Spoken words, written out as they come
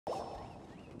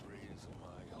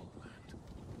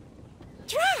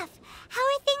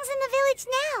things in the village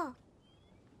now?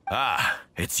 Ah,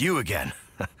 it's you again.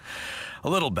 A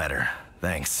little better,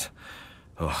 thanks.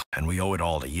 Oh, and we owe it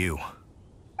all to you.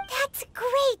 That's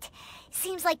great!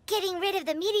 Seems like getting rid of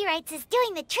the meteorites is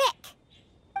doing the trick.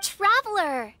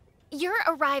 Traveler! Your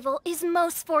arrival is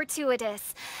most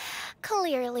fortuitous.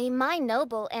 Clearly, my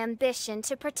noble ambition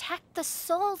to protect the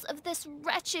souls of this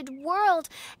wretched world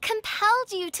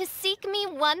compelled you to seek me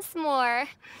once more.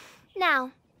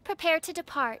 Now, prepare to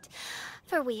depart,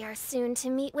 for we are soon to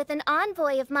meet with an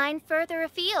envoy of mine further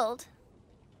afield.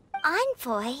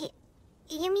 Envoy?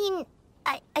 You mean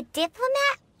a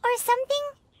diplomat or something?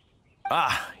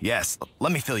 Ah, yes.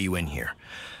 Let me fill you in here.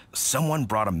 Someone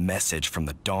brought a message from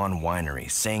the Dawn Winery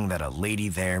saying that a lady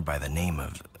there by the name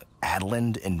of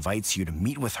Adeline invites you to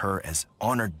meet with her as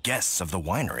honored guests of the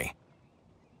winery.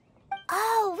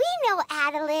 Oh, we know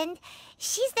Adeline.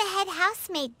 She's the head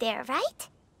housemaid there, right?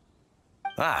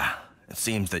 Ah, it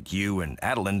seems that you and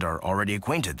Adeline are already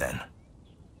acquainted then.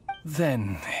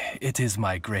 Then, it is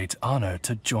my great honor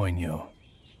to join you.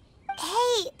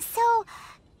 Hey, so,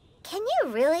 can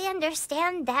you really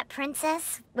understand that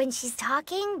princess when she's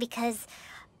talking? Because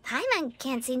Paimon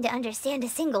can't seem to understand a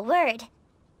single word.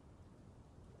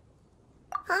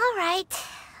 All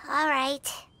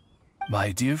right.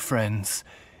 My dear friends,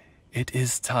 it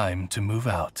is time to move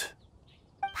out.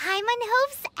 Paimon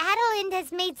hopes Adeline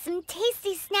has made some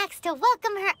tasty snacks to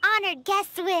welcome her honored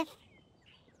guests with.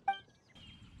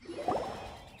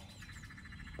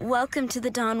 Welcome to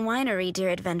the Dawn Winery, dear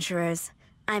adventurers.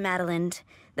 I'm Adeline,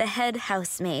 the head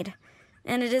housemaid,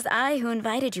 and it is I who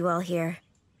invited you all here.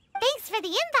 Thanks for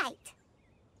the invite.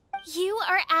 You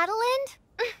are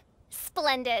Adeline?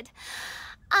 Splendid.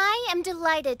 I am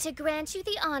delighted to grant you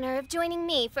the honor of joining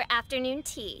me for afternoon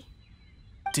tea.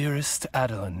 Dearest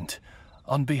Adeline,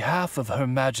 on behalf of Her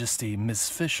Majesty Miss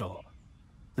Fischl,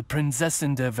 the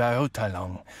Prinzessin der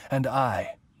Verurteilung, and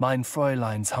I, mein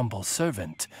Fräulein's humble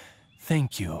servant,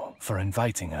 thank you for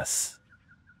inviting us.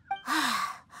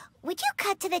 Would you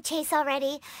cut to the chase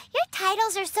already? Your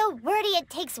titles are so wordy it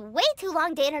takes way too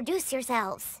long to introduce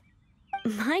yourselves.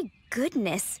 My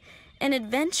goodness, an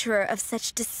adventurer of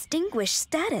such distinguished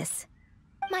status.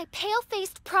 My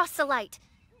pale-faced proselyte,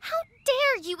 how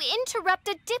dare you interrupt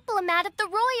a diplomat of the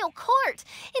royal court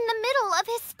in the middle of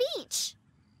his speech?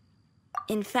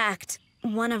 In fact,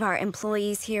 one of our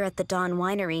employees here at the Dawn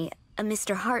Winery, a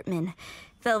Mr. Hartman,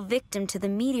 fell victim to the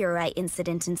meteorite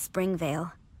incident in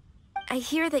Springvale. I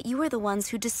hear that you were the ones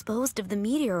who disposed of the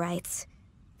meteorites.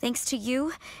 Thanks to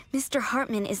you, Mr.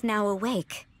 Hartman is now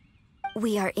awake.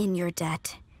 We are in your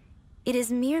debt. It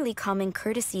is merely common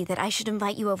courtesy that I should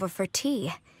invite you over for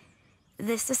tea.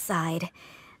 This aside,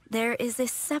 there is a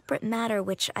separate matter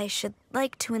which I should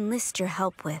like to enlist your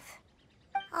help with.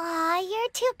 Aw, you're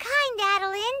too kind,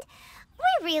 Adeline.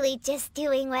 We're really just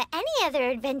doing what any other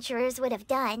adventurers would have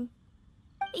done.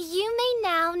 You may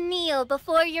now kneel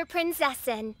before your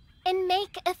Prinzessin and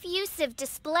make effusive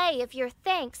display of your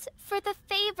thanks for the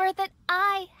favor that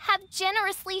I have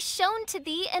generously shown to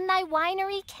thee and thy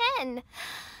winery ken.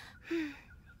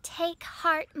 Take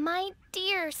heart, my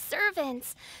dear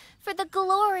servants, for the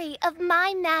glory of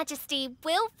my majesty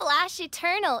will flash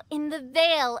eternal in the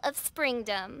Vale of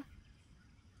Springdom.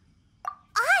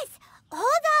 Oz, hold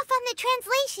off on the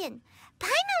translation.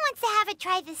 Paimon wants to have a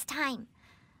try this time.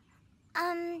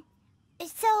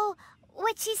 So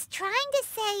what she's trying to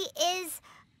say is,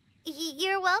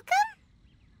 you're welcome?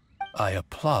 I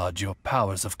applaud your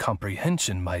powers of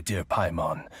comprehension, my dear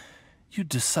Paimon. You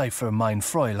decipher mein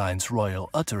Fräulein's royal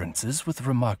utterances with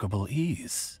remarkable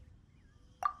ease.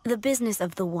 The business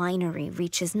of the winery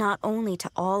reaches not only to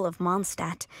all of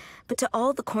Mondstadt, but to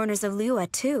all the corners of Lua,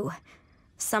 too.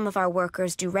 Some of our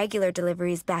workers do regular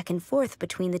deliveries back and forth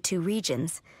between the two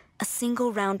regions, a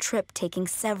single round trip taking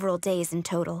several days in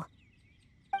total.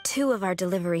 2 of our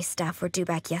delivery staff were due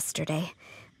back yesterday,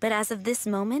 but as of this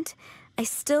moment, I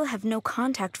still have no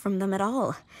contact from them at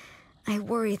all. I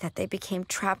worry that they became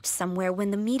trapped somewhere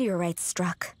when the meteorites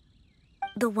struck.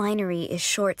 The winery is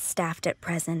short-staffed at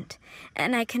present,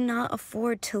 and I cannot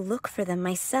afford to look for them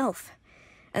myself.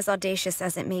 As audacious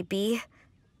as it may be,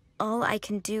 all I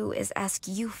can do is ask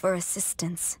you for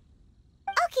assistance.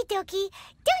 Okie dokie.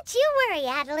 Don't you worry,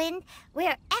 Adeline.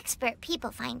 We're expert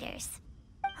people finders.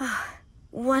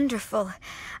 Wonderful.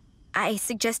 I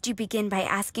suggest you begin by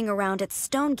asking around at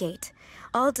Stonegate.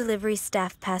 All delivery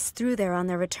staff pass through there on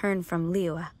their return from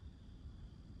Liyue.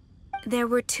 There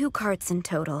were 2 carts in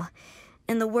total,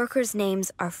 and the workers' names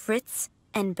are Fritz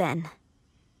and Ben.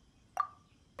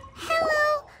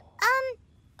 Hello.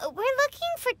 We're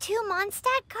looking for 2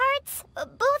 Mondstadt carts,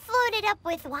 both loaded up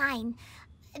with wine.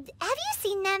 Have you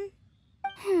seen them?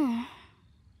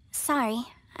 Sorry,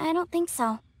 I don't think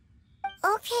so.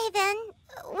 Okay then,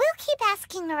 we'll keep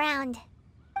asking around.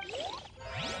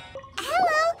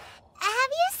 Hello,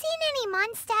 have you seen any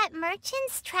Mondstadt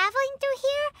merchants traveling through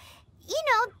here? You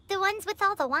know, the ones with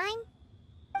all the wine?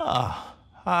 Ah,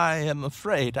 I am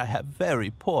afraid I have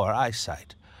very poor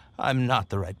eyesight. I'm not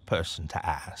the right person to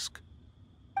ask.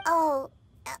 Oh,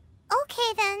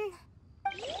 okay then.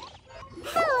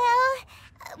 Hello,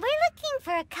 we're looking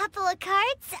for a couple of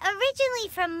carts, originally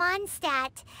from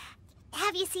Mondstadt.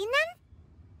 Have you seen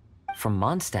them? From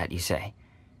Mondstadt, you say?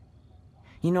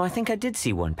 You know, I think I did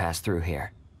see one pass through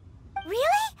here.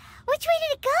 Really? Which way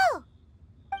did it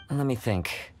go? Let me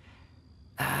think.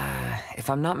 If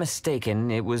I'm not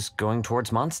mistaken, it was going towards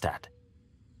Mondstadt.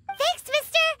 Thanks,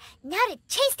 mister! Now to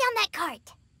chase down that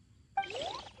cart.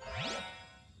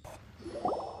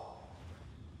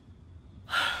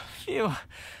 Phew.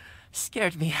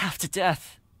 Scared me half to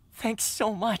death. Thanks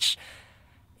so much.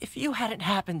 If you hadn't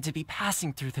happened to be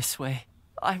passing through this way,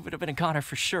 I would have been a goner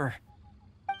for sure.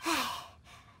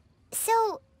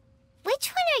 So,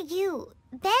 which one are you?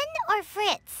 Ben or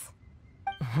Fritz?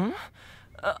 Huh?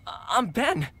 I'm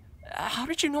Ben. How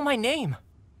did you know my name?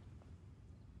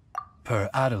 Per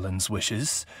Adeline's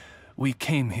wishes, we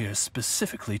came here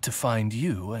specifically to find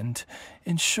you and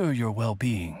ensure your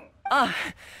well-being.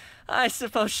 I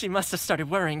suppose she must have started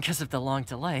worrying because of the long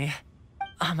delay.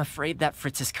 I'm afraid that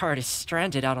Fritz's cart is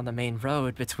stranded out on the main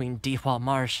road between Dehua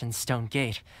Marsh and Stone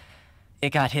Gate.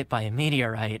 It got hit by a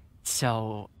meteorite,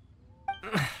 so...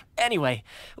 Anyway,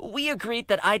 we agreed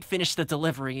that I'd finish the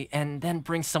delivery and then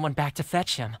bring someone back to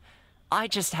fetch him. I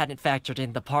just hadn't factored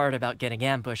in the part about getting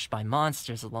ambushed by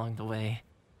monsters along the way.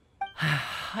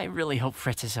 I really hope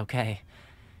Fritz is okay.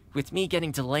 With me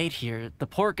getting delayed here, the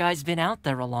poor guy's been out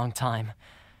there a long time.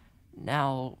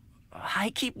 Now,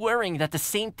 I keep worrying that the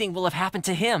same thing will have happened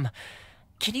to him.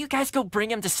 Can you guys go bring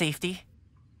him to safety?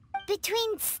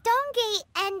 Between Stonegate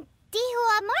and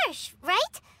Dehua Marsh,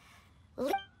 right?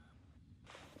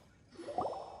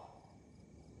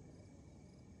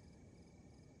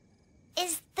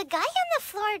 Is the guy on the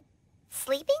floor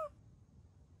sleeping?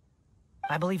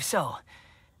 I believe so.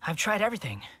 I've tried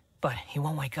everything, but he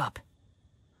won't wake up.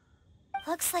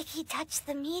 Looks like he touched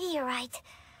the meteorite,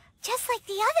 just like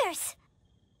the others.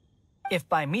 If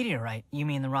by meteorite you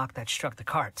mean the rock that struck the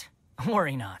cart,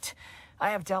 worry not. I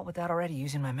have dealt with that already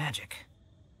using my magic.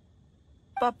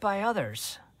 But by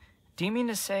others, do you mean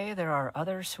to say there are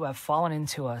others who have fallen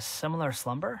into a similar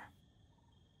slumber?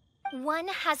 One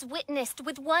has witnessed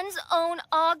with one's own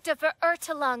Ogda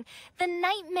Verurtelung the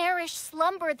nightmarish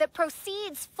slumber that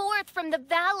proceeds forth from the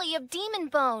Valley of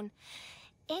Demonbone.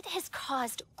 It has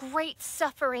caused great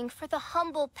suffering for the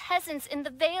humble peasants in the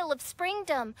Vale of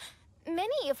Springdom,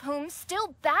 many of whom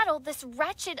still battle this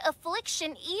wretched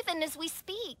affliction even as we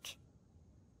speak.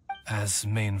 As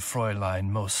Main Fräulein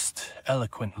most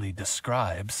eloquently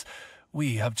describes,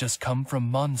 we have just come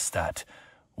from Mondstadt,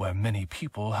 where many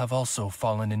people have also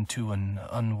fallen into an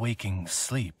unwaking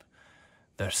sleep.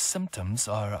 Their symptoms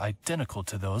are identical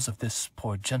to those of this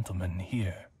poor gentleman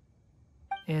here.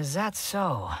 Is that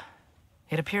so?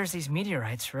 It appears these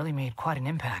meteorites really made quite an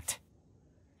impact.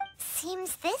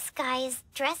 Seems this guy is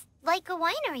dressed like a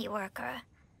winery worker.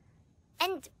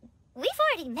 And we've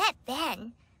already met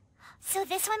Ben, so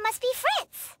this one must be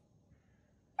Fritz.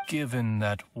 Given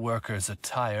that worker's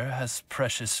attire has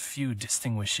precious few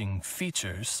distinguishing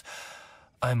features,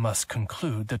 I must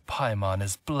conclude that Paimon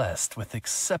is blessed with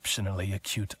exceptionally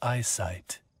acute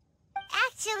eyesight.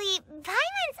 Actually,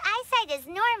 Paimon's eyesight is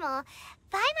normal.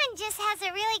 Paimon just has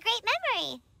a really great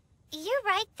memory. You're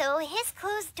right, though. His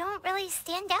clothes don't really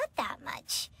stand out that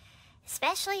much.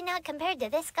 Especially not compared to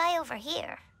this guy over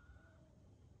here.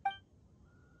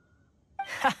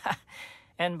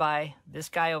 And by this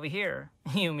guy over here,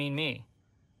 you mean me.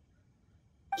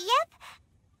 Yep.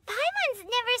 Paimon's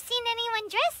never seen anyone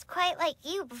dressed quite like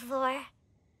you before.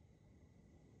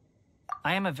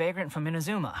 I am a vagrant from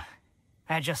Inazuma.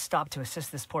 I had just stopped to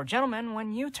assist this poor gentleman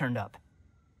when you turned up.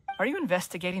 Are you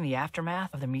investigating the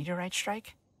aftermath of the meteorite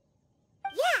strike?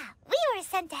 Yeah, we were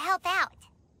sent to help out.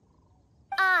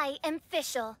 I am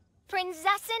Fischl,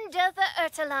 Prinzessin de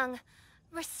Verurtelung,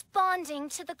 responding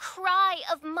to the cry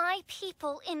of my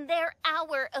people in their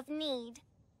hour of need.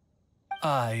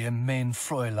 I am Main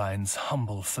Fräulein's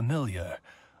humble familiar,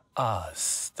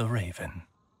 Oz the Raven.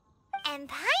 And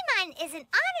Paimon is an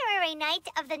honorary knight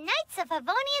of the Knights of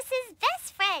Favonius'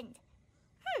 best friend.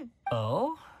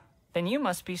 Oh? Then you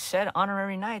must be said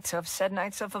honorary knights of said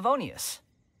Knights of Favonius.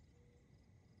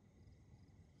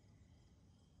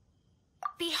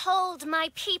 Behold my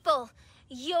people,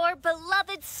 your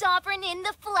beloved sovereign in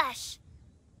the flesh.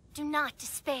 Do not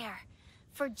despair,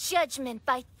 For judgment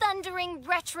by thundering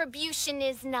retribution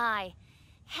is nigh,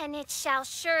 and it shall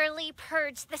surely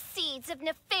purge the seeds of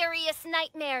nefarious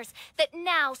nightmares that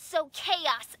now sow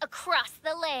chaos across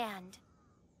the land.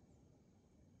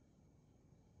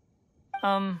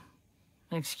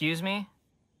 Excuse me?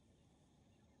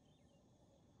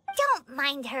 Don't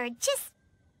mind her, just,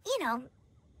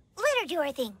 let her do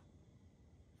her thing.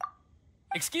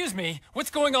 Excuse me,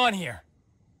 what's going on here?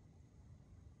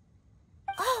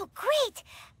 Oh, great!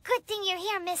 Good thing you're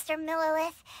here, Mr.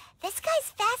 Millilith. This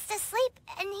guy's fast asleep,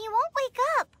 and he won't wake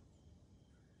up.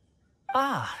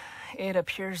 Ah, it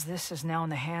appears this is now in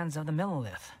the hands of the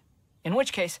Millilith. In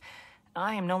which case,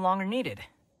 I am no longer needed.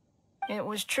 It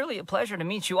was truly a pleasure to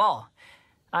meet you all.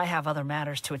 I have other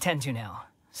matters to attend to now,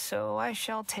 so I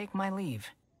shall take my leave.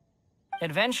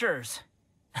 Adventurers,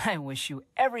 I wish you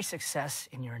every success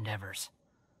in your endeavors.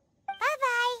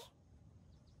 Bye-bye.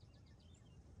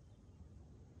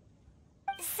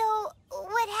 So,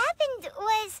 what happened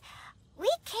was, we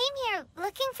came here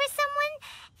looking for someone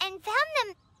and found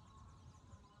them.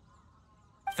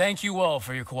 Thank you all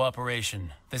for your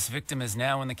cooperation. This victim is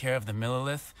now in the care of the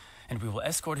Millilith, and we will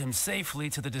escort him safely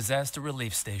to the disaster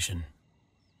relief station.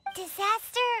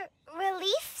 Disaster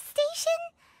relief station?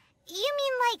 You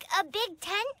mean like a big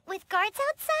tent with guards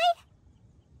outside?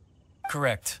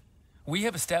 Correct. We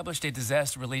have established a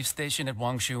disaster relief station at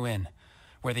Wangshu Inn,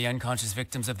 where the unconscious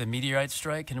victims of the meteorite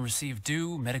strike can receive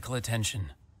due medical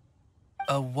attention.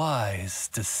 A wise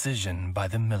decision by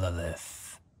the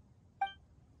Millilith.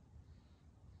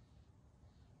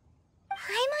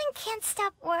 Paimon can't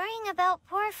stop worrying about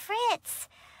poor Fritz.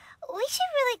 We should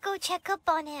really go check up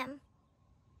on him.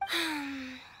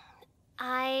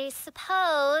 I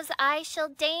suppose I shall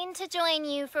deign to join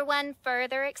you for one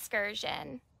further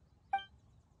excursion.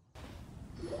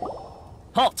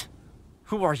 Halt!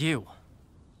 Who are you?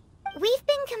 We've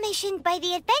been commissioned by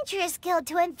the Adventurers Guild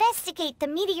to investigate the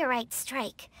meteorite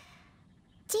strike.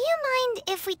 Do you mind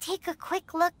if we take a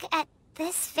quick look at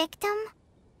this victim?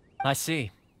 I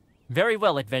see. Very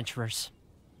well, adventurers.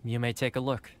 You may take a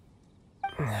look.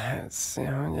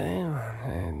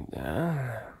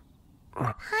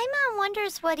 Paimon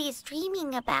wonders what he's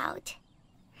dreaming about.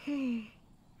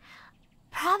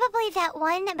 Probably that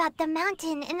one about the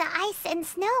mountain and the ice and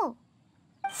snow.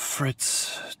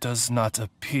 Fritz does not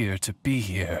appear to be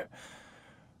here.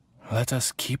 Let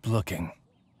us keep looking.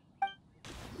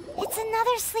 It's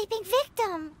another sleeping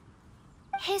victim.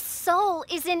 His soul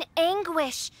is in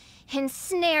anguish,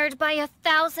 ensnared by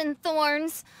 1,000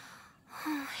 thorns.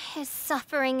 His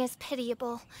suffering is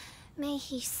pitiable. May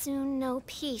he soon know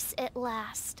peace at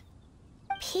last.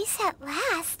 Peace at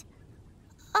last?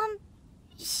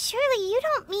 Surely you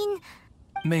don't mean...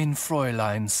 Mein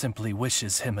Fräulein simply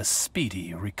wishes him a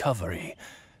speedy recovery.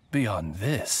 Beyond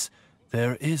this,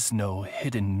 there is no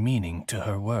hidden meaning to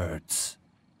her words.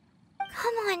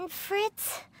 Come on,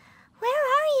 Fritz. Where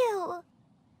are you?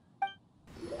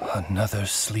 Another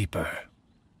sleeper.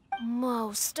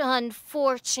 Most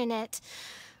unfortunate.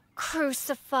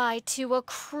 Crucified to a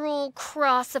cruel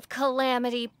cross of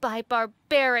calamity by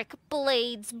barbaric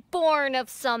blades born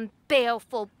of some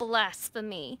baleful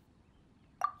blasphemy.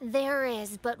 There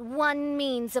is but one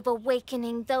means of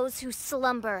awakening those who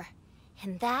slumber,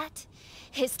 and that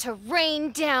is to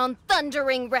rain down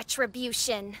thundering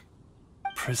retribution.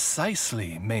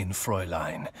 Precisely, Mein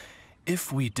Fräulein.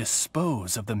 If we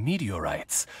dispose of the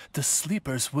meteorites, the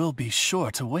sleepers will be sure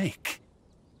to wake.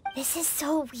 This is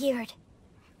so weird.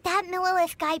 That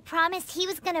Millilith guy promised he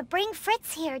was gonna bring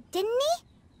Fritz here, didn't he?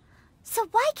 So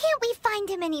why can't we find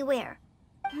him anywhere?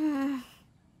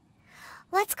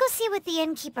 Let's go see what the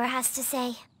innkeeper has to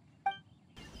say.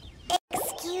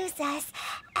 Excuse us,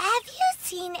 have you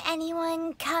seen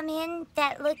anyone come in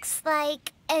that looks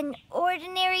like an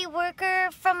ordinary worker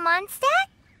from Mondstadt?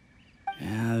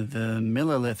 The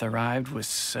Millilith arrived with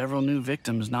several new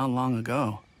victims not long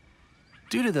ago.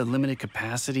 Due to the limited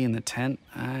capacity in the tent,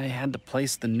 I had to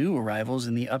place the new arrivals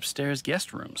in the upstairs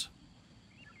guest rooms.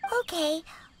 Okay,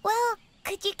 well,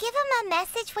 could you give him a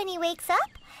message when he wakes up?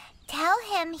 Tell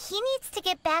him he needs to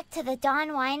get back to the Dawn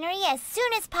Winery as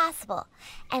soon as possible,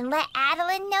 and let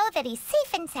Adeline know that he's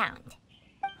safe and sound.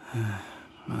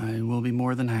 I will be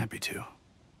more than happy to.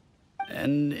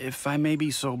 And if I may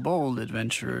be so bold,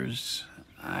 adventurers,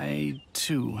 I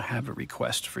too have a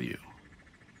request for you.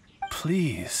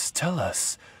 Please tell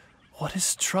us, what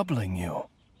is troubling you?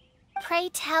 Pray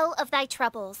tell of thy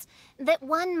troubles, that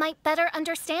one might better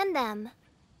understand them.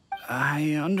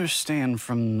 I understand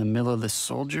from the Millilith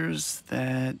soldiers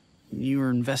that you are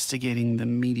investigating the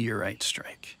meteorite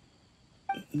strike.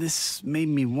 This made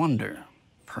me wonder,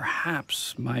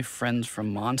 perhaps my friends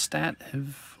from Mondstadt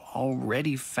have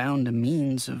already found a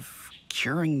means of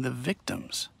curing the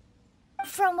victims.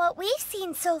 From what we've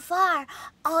seen so far,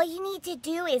 all you need to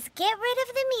do is get rid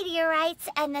of the meteorites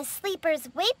and the sleepers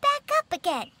wake back up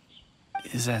again.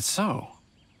 Is that so?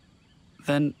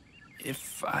 Then,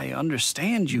 if I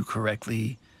understand you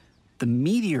correctly, the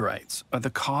meteorites are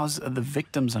the cause of the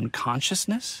victim's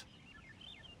unconsciousness?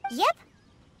 Yep.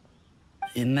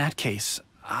 In that case,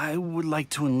 I would like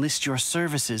to enlist your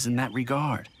services in that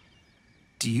regard.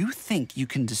 Do you think you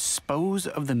can dispose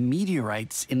of the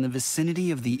meteorites in the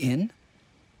vicinity of the inn?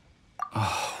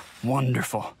 Oh,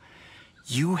 wonderful.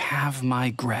 You have my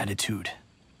gratitude.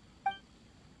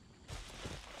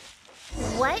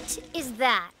 What is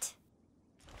that?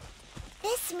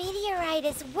 This meteorite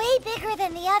is way bigger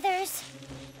than the others.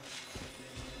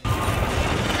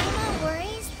 Paimon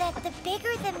worries that the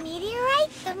bigger the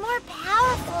meteorite, the more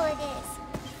powerful it is.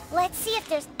 Let's see if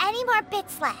there's any more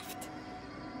bits left.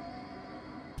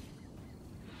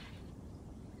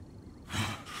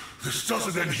 This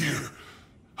doesn't end here.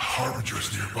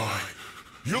 Harbinger's nearby.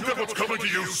 You'll get what's coming to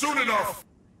you soon enough!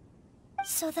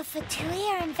 So the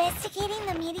Fatui are investigating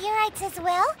the meteorites as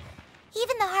well?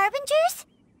 Even the Harbingers?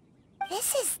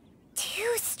 This is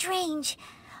too strange.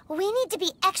 We need to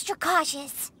be extra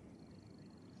cautious.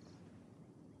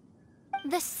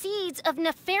 The seeds of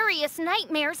nefarious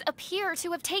nightmares appear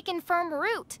to have taken firm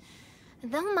root.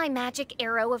 Though my magic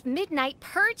arrow of midnight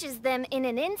purges them in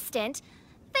an instant,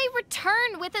 they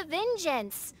return with a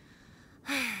vengeance.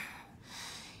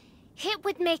 It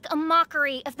would make a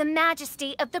mockery of the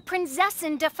majesty of the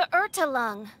Prinzessin de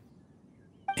Verurtelung.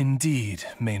 Indeed,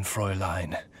 mein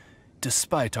Fräulein.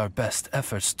 Despite our best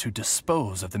efforts to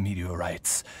dispose of the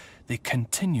meteorites, they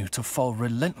continue to fall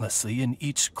relentlessly in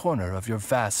each corner of your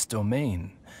vast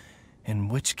domain. In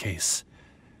which case,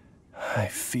 I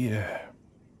fear...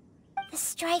 The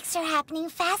strikes are happening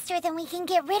faster than we can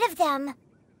get rid of them.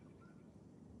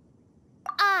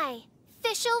 I,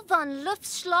 Fischl von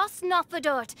Luftschloss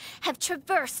Nofedort, have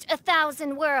traversed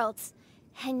 1,000 worlds.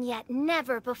 And yet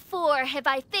never before have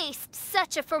I faced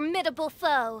such a formidable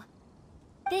foe.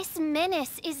 This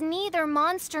menace is neither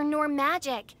monster nor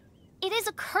magic. It is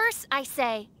a curse, I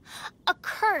say. A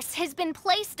curse has been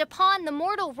placed upon the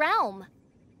mortal realm.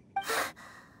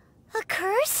 A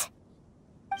curse?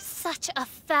 Such a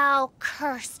foul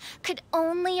curse could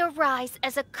only arise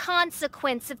as a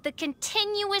consequence of the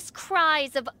continuous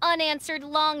cries of unanswered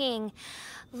longing,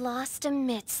 lost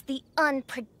amidst the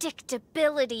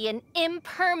unpredictability and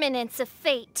impermanence of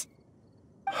fate.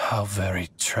 How very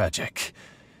tragic.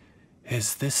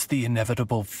 Is this the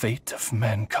inevitable fate of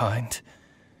mankind?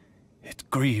 It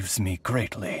grieves me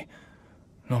greatly,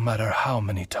 no matter how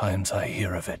many times I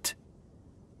hear of it.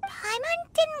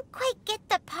 Paimon didn't quite get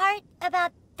the part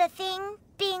about the thing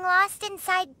being lost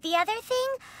inside the other thing,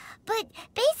 but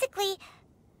basically,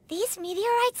 these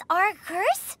meteorites are a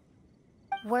curse?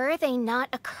 Were they not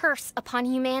a curse upon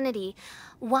humanity,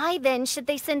 why then should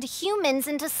they send humans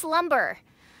into slumber?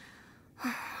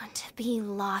 To be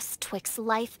lost twixt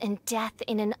life and death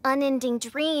in an unending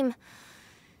dream.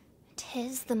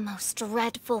 'Tis the most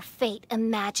dreadful fate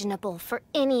imaginable for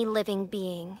any living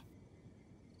being.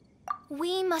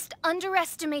 We must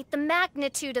underestimate the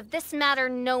magnitude of this matter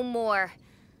no more.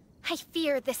 I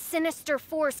fear this sinister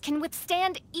force can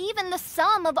withstand even the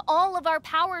sum of all of our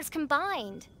powers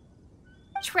combined.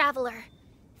 Traveler,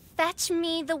 fetch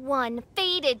me the one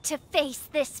fated to face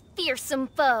this fearsome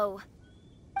foe.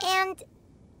 And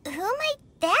who might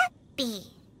that be?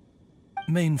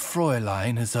 Mein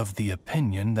Fräulein is of the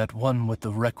opinion that one with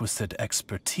the requisite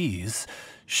expertise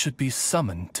should be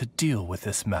summoned to deal with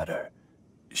this matter.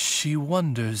 She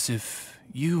wonders if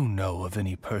you know of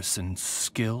any person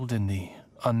skilled in the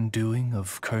undoing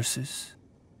of curses?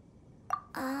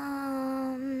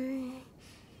 Paimon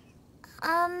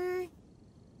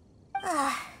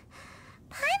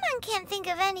can't think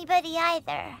of anybody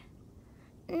either.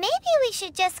 Maybe we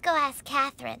should just go ask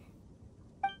Catherine.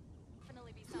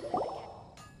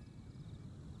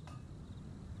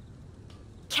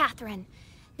 Catherine,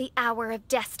 the hour of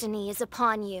destiny is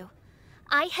upon you.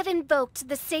 I have invoked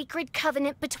the sacred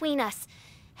covenant between us,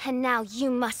 and now you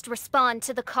must respond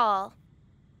to the call.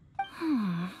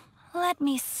 Let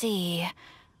me see.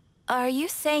 Are you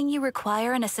saying you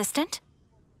require an assistant?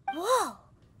 Whoa!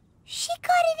 She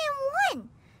got it in one!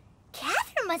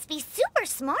 Catherine must be super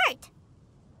smart!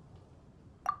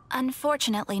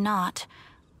 Unfortunately not,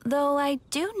 though I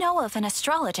do know of an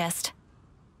astrologist.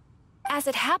 As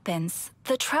it happens,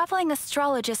 the traveling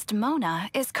astrologist Mona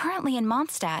is currently in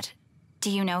Mondstadt. Do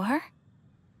you know her?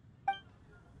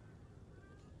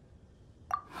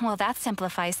 Well, that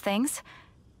simplifies things.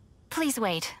 Please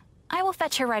wait. I will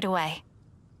fetch her right away.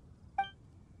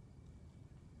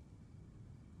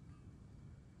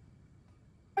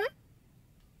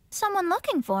 someone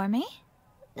looking for me.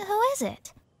 Who is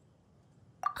it?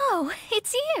 Oh,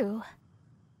 it's you.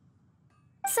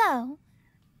 So,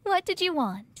 what did you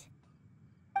want?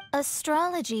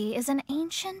 Astrology is an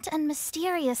ancient and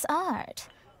mysterious art.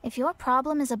 If your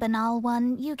problem is a banal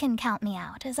one, you can count me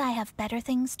out, as I have better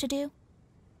things to do.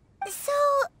 So,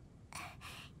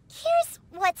 here's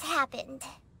what's happened.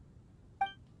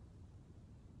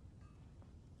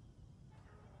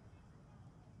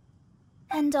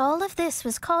 And all of this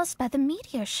was caused by the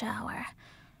meteor shower.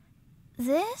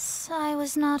 This I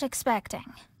was not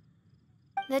expecting.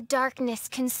 The darkness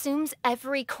consumes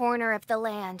every corner of the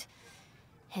land.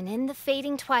 And in the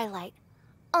fading twilight,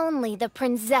 only the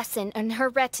Prinzessin and her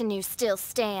retinue still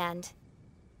stand.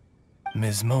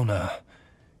 Ms. Mona,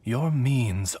 your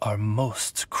means are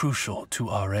most crucial to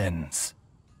our ends.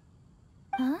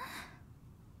 Huh?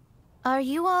 Are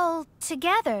you all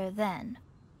together, then?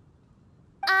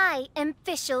 I am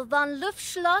Fischl von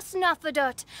Luftschloss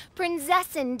Nofadot,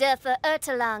 Prinzessin der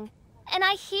Verirrtelang, and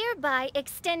I hereby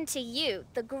extend to you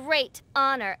the great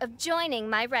honor of joining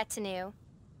my retinue.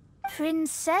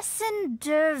 Prinzessin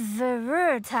der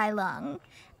Verirrtelang?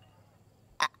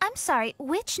 I'm sorry,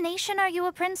 which nation are you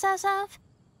a princess of?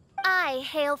 I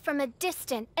hail from a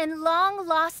distant and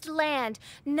long-lost land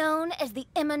known as the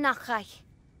Immernachtreich.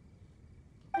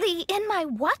 The in my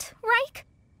what, Reich?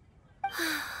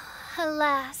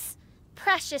 Alas,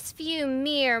 precious few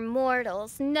mere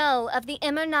mortals know of the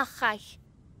Immernachtreich.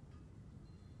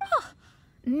 Oh,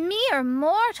 mere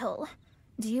mortal?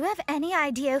 Do you have any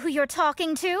idea who you're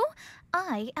talking to?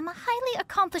 I am a highly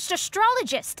accomplished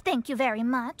astrologist, thank you very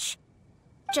much.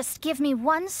 Just give me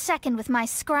 1 second with my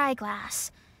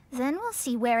scryglass. Then we'll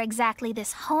see where exactly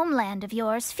this homeland of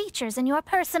yours features in your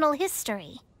personal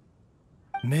history.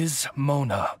 Ms.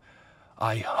 Mona,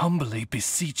 I humbly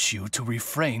beseech you to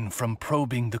refrain from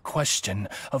probing the question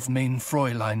of Main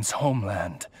Fräulein's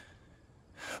homeland.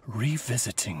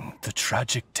 Revisiting the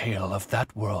tragic tale of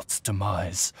that world's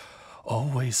demise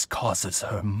always causes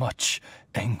her much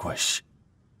anguish.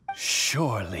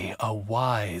 Surely a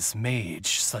wise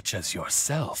mage such as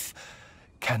yourself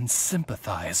can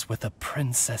sympathize with a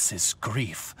princess's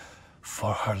grief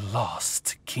for her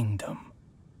lost kingdom.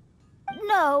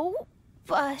 No,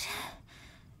 but...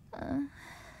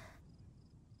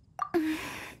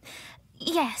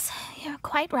 Yes, you're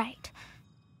quite right.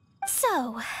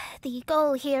 So, the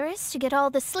goal here is to get all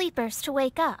the sleepers to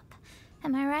wake up.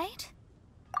 Am I right?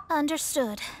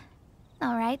 Understood.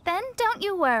 All right then, don't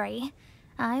you worry.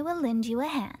 I will lend you a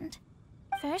hand.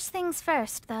 First things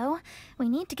first, though, we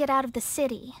need to get out of the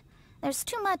city. There's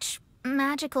too much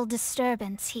magical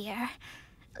disturbance here.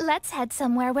 Let's head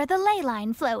somewhere where the ley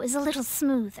line flow is a little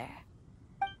smoother.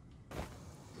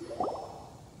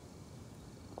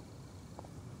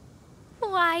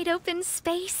 Wide open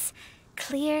space,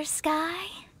 clear sky.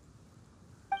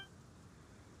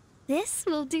 This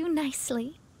will do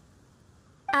nicely.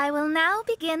 I will now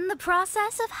begin the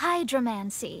process of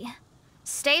hydromancy.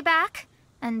 Stay back,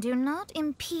 and do not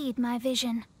impede my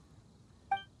vision.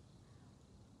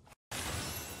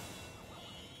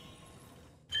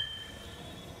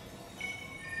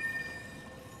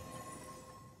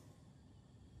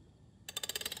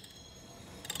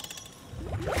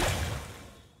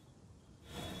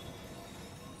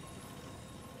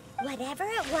 Whatever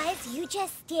it was you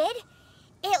just did,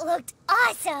 it looked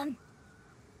awesome!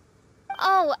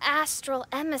 Oh, astral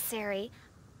emissary,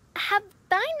 have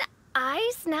thine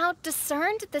eyes now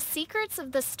discerned the secrets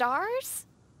of the stars?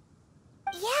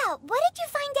 Yeah, what did you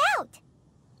find out?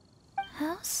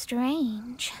 How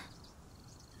strange.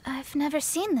 I've never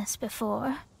seen this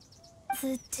before.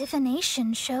 The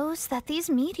divination shows that these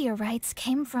meteorites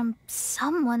came from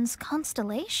someone's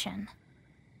constellation.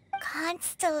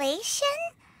 Constellation?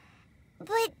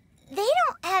 But they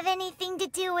don't have anything to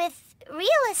do with real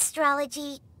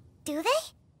astrology, do they?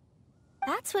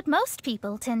 That's what most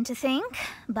people tend to think,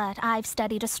 but I've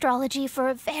studied astrology for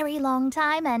a very long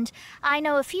time, and I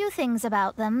know a few things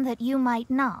about them that you might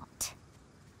not.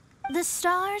 The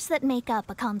stars that make up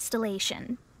a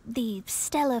constellation, the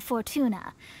Stella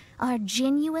Fortuna, are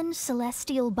genuine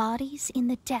celestial bodies in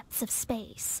the depths of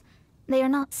space. They are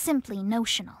not simply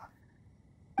notional.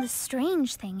 The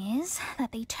strange thing is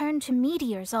that they turned to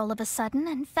meteors all of a sudden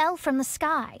and fell from the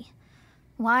sky.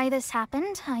 Why this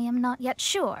happened, I am not yet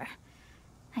sure.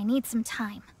 I need some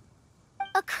time.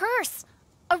 A curse!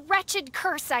 A wretched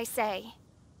curse, I say.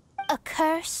 A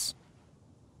curse?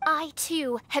 I,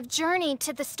 too, have journeyed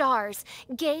to the stars,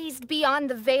 gazed beyond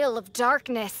the veil of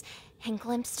darkness, and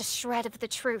glimpsed a shred of the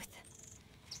truth.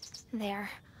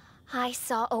 There, I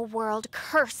saw a world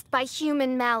cursed by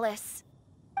human malice.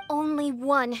 only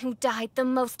one who died the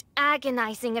most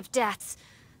agonizing of deaths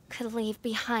could leave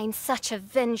behind such a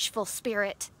vengeful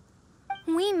spirit.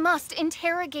 We must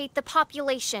interrogate the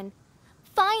population,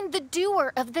 find the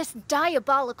doer of this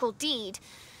diabolical deed.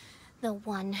 The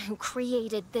one who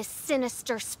created this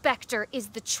sinister specter is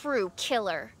the true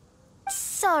killer.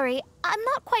 Sorry, I'm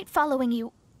not quite following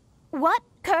you. What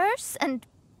curse and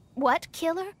what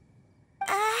killer?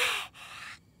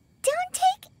 Don't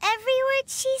take every word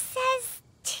she says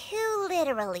too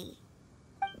literally.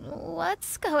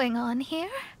 What's going on here?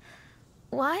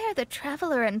 Why are the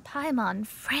Traveler and Paimon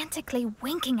frantically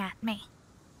winking at me?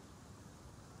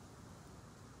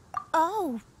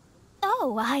 Oh,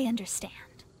 I understand.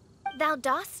 Thou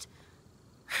dost?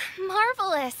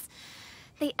 Marvelous!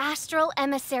 The astral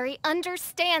emissary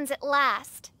understands at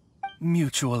last.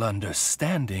 Mutual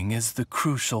understanding is the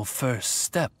crucial first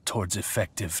step towards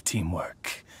effective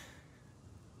teamwork.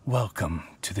 Welcome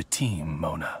to the team,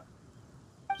 Mona.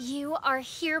 You are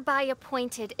hereby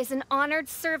appointed as an honored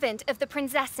servant of the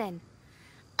Prinzessin.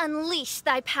 Unleash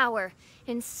thy power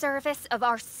in service of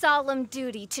our solemn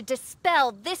duty to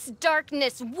dispel this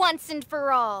darkness once and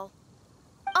for all.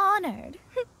 Honored?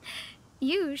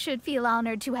 You should feel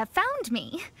honored to have found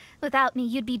me. Without me,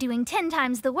 you'd be doing 10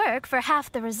 times the work for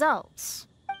half the results.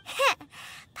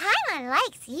 Paimon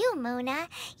likes you, Mona.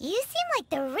 You seem like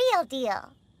the real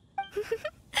deal.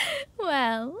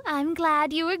 Well, I'm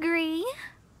glad you agree.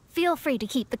 Feel free to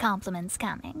keep the compliments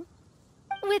coming.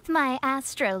 With my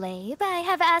astrolabe, I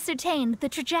have ascertained the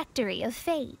trajectory of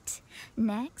fate.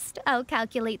 Next, I'll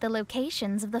calculate the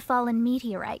locations of the fallen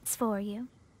meteorites for you.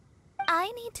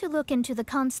 I need to look into the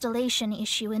constellation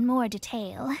issue in more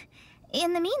detail.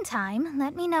 In the meantime,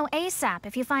 let me know ASAP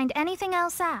if you find anything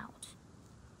else out.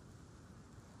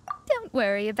 Don't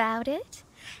worry about it.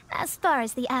 As far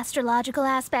as the astrological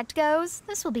aspect goes,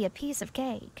 this will be a piece of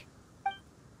cake.